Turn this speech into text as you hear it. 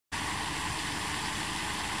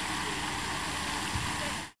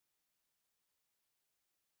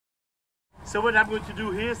So what I'm going to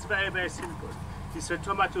do here is very, very simple. It's a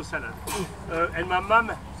tomato salad. And my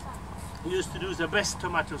mum used to do the best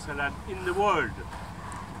tomato salad in the world.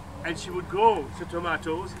 And she would grow the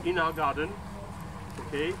tomatoes in our garden,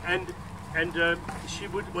 okay? And she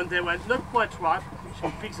would, when they were not quite ripe, she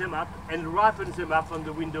would pick them up and ripen them up on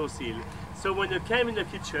the windowsill. So when you came in the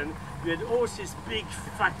kitchen, we had all these big,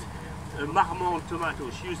 fat Marmont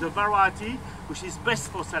tomatoes. She used a variety which is best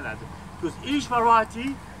for salad, because each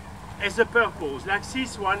variety has a purpose. Like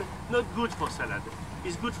this one, not good for salad.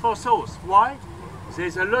 It's good for sauce. Why?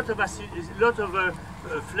 There's a lot of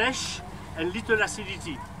flesh and little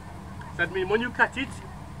acidity. That means when you cut it,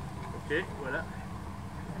 okay, voila.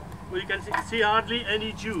 Well, you can see hardly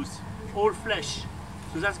any juice, all flesh.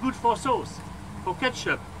 So that's good for sauce, for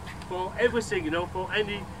ketchup, for everything, you know, for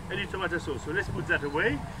any tomato sauce. So let's put that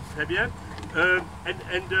away. Très bien.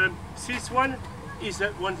 This one is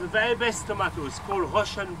one of the very best tomatoes, called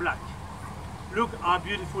Russian Black. Look how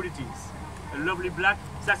beautiful it is. A lovely black.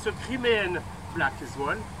 That's a Crimean black as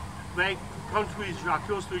well. Very countries are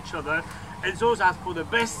close to each other, and those are for the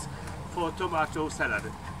best for tomato salad.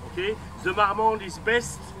 Okay, the Marmont is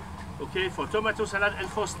best, okay, for tomato salad and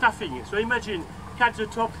for stuffing. So imagine, cut the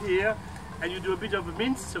top here, and you do a bit of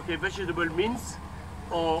mince, okay, vegetable mince,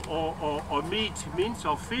 or meat mince,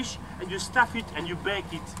 or fish, and you stuff it and you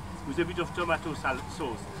bake it with a bit of tomato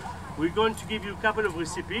sauce. We're going to give you a couple of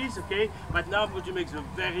recipes, okay, but now I'm going to make the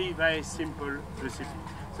very, very simple recipe.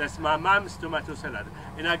 That's my mom's tomato salad,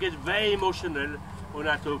 and I get very emotional when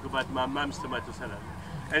I talk about my mom's tomato salad.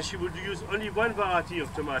 And she would use only one variety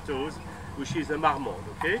of tomatoes, which is a Marmont,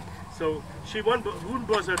 okay? So she wouldn't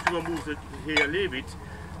bother to remove it here, leave it,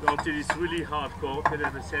 until it's really hardcore. Can I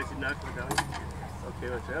have a set in that? Okay,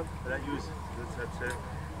 voilà, use that,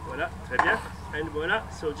 voilà, très bien. And voilà,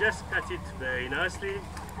 so just cut it very nicely.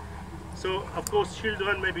 So, of course,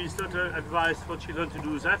 children, maybe it's not advised for children to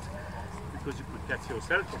do that, because you could cut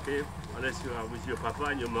yourself, okay? Unless you are with your papa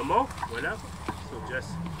and your mama, voilà. So just...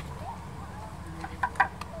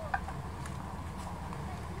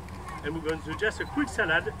 And we're going to do just a quick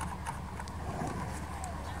salad.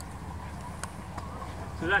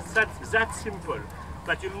 So that's that simple.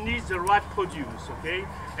 But you need the right produce, okay?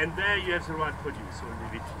 And there you have the right produce. So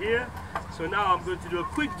leave it here. So now I'm going to do a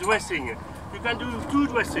quick dressing. You can do two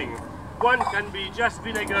dressings. One can be just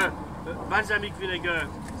vinegar, balsamic vinegar,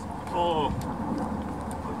 or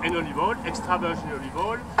an olive oil, extra virgin olive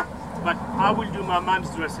oil. But I will do my mom's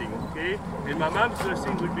dressing, okay? And my mom's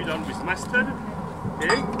dressing will be done with mustard.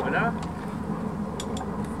 Okay, voilà.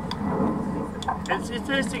 And it's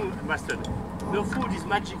interesting, mustard. No food is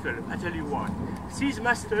magical, I tell you why. See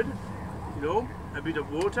mustard, you know, a bit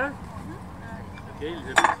of water. Okay, a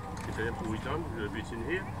little bit. If I pour it on, a little bit in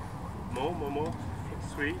here. More.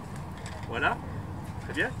 3. Voilà.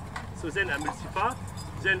 Très bien. So then emulsify,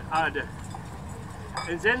 then add.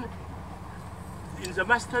 And then in the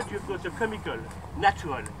mustard you've got a chemical,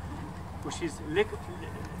 natural, which is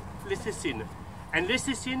lecithin. And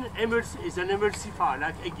lecithin is an emulsifier,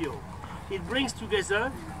 like egg yolk. It brings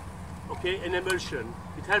together, okay, an emulsion.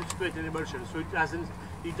 It helps create an emulsion, so it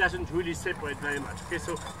doesn't really separate very much. Okay,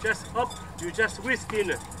 so just you just whisk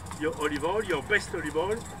in your olive oil, your best olive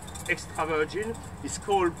oil, extra virgin. It's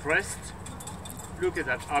cold pressed. Look at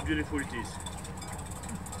that, how beautiful it is.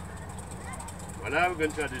 Voilà, we're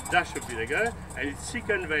going to add a dash of vinegar, and it's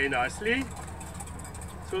thickened very nicely.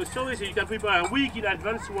 So easy, you can prepare a week in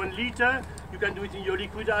advance, 1 liter. You can do it in your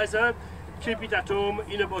liquidizer, keep it at home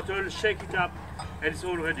in a bottle, shake it up, and it's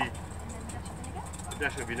all ready. A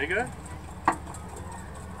dash of vinegar, a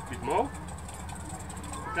bit more,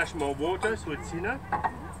 a dash more water so it's thinner.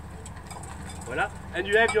 Voila, and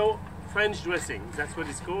you have your French dressing. That's what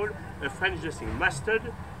it's called, a French dressing.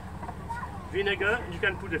 Mustard, vinegar, you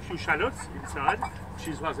can put a few shallots inside, which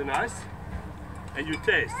is rather nice, and you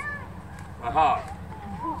taste. Aha!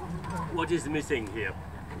 What is missing here?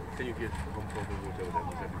 Can you get some water?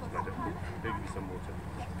 Maybe some water.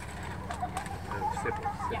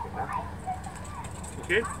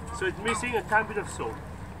 Okay, so it's missing a tiny bit of salt.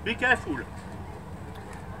 Be careful.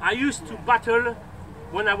 I used to battle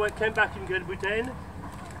when I came back in Great Britain.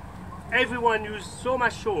 Everyone used so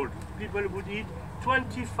much salt. People would eat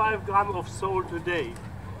 25 grams of salt a day.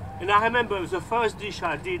 And I remember the first dish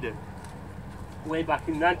I did way back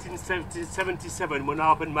in 1977 when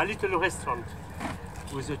I opened my little restaurant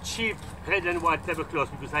with a cheap red and white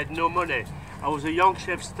tablecloth because I had no money. I was a young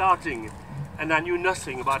chef starting and I knew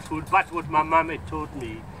nothing about food but what my mom had taught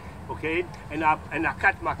me. Okay, and I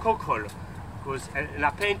cut my cockerel and I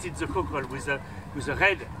painted the cockerel with a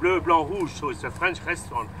red, bleu, blanc, rouge, so it's a French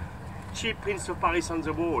restaurant. Cheap Prince of Paris on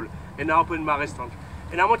the wall, and I opened my restaurant.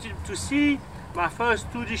 And I wanted to see my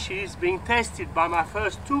first 2 dishes being tested by my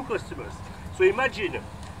first 2 customers. So imagine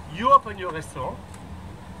you open your restaurant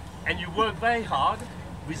and you work very hard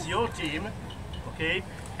with your team, okay?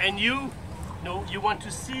 And you want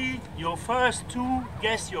to see your first 2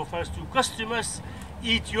 guests, your first 2 customers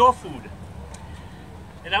eat your food.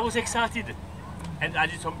 And I was excited. And I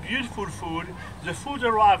did some beautiful food. The food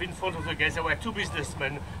arrived in front of the guests. There were 2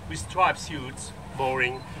 businessmen with striped suits.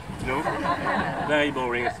 Boring, you know, very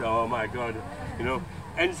boring. So, oh my God, you know.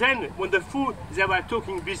 And then when the food, they were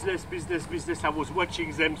talking business, business, business. I was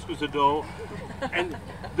watching them through the door, and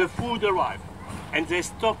the food arrived, and they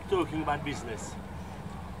stopped talking about business.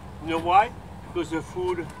 You know why? Because the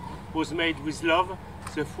food was made with love.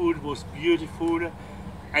 The food was beautiful,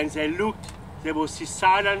 and they looked. There was this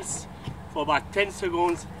silence for about 10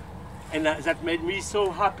 seconds, and that made me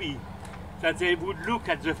so happy that they would look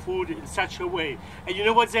at the food in such a way. And you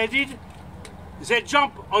know what they did? They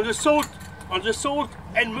jumped on the salt,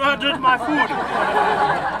 and murdered my food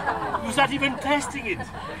without even tasting it.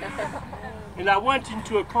 And I went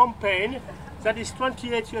into a campaign that is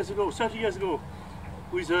 28 years ago, 30 years ago,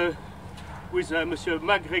 with Monsieur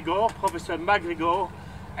McGregor, Professor McGregor,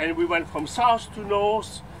 and we went from south to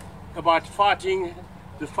north about fighting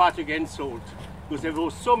the fight against salt. Because there were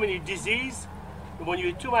so many diseases. When you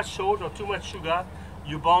eat too much salt or too much sugar,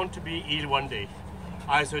 you're bound to be ill one day.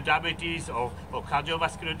 Either diabetes or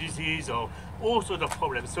cardiovascular disease or all sorts of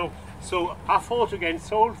problems. So I fought against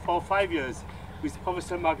salt for 5 years with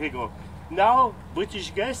Professor McGregor. Now,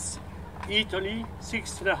 British guests eat only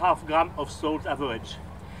 6.5 grams of salt average.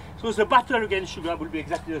 So the battle against sugar will be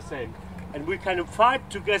exactly the same. And we kind of fight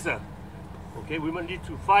together. Okay, we need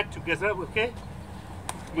to fight together, okay?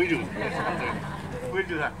 We do. We'll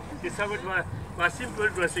do that. It's about my simple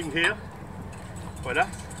dressing here. Voilà.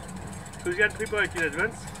 So you can prepare it in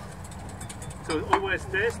advance. So always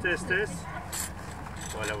taste.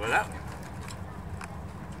 Voilà, voilà.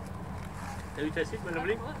 Have you tasted it, my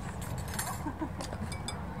lovely?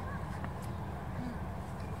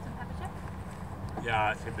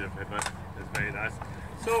 Yeah, simple pepper. That's very nice.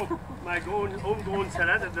 So my homegrown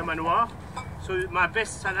salad at the manoir. So my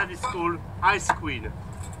best salad is called Ice Queen.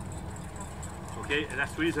 Okay, and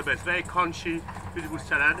that's really the best. Very crunchy, beautiful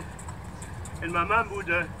salad. And my mom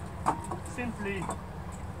would simply,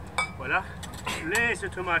 voilà, lay the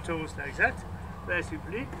tomatoes like that, very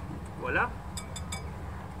simply, voilà.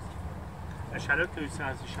 A shallot, you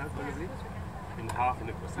size the shallot probably, in half in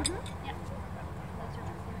the croissant.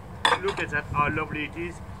 Look at that, how lovely it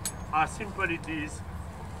is, how simple it is.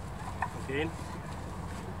 Okay. And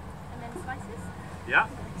then slices? Yeah.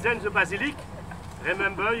 Then the basilic.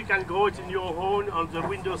 Remember, you can grow it in your own on the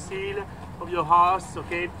windowsill of your house,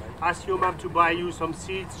 okay? Ask your mom to buy you some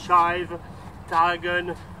seeds, chive,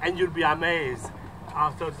 tarragon, and you'll be amazed.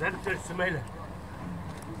 After that, smell that.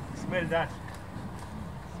 Smell that,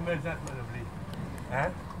 my lovely. Huh?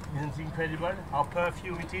 Isn't it incredible how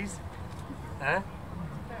perfume it is? Huh?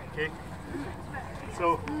 Okay.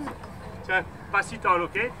 So pass it on,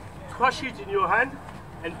 okay? Crush it in your hand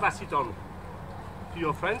and pass it on to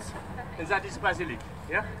your friends. And that is basilic.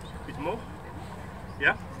 Yeah? A bit more.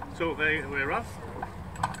 Yeah? So very, very rough.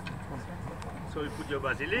 So you put your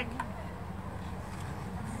basilic,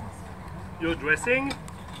 your dressing.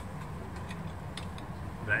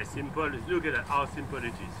 Very simple. Look at that, how simple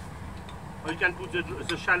it is. Or you can put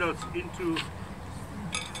the shallots into,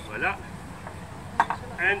 voila,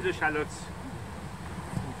 and the shallots,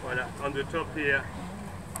 voila, on the top here.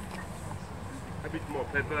 A bit more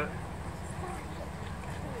pepper.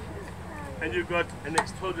 And you got an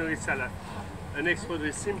extraordinary salad, an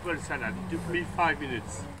extraordinary simple salad. It took me 5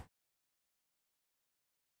 minutes.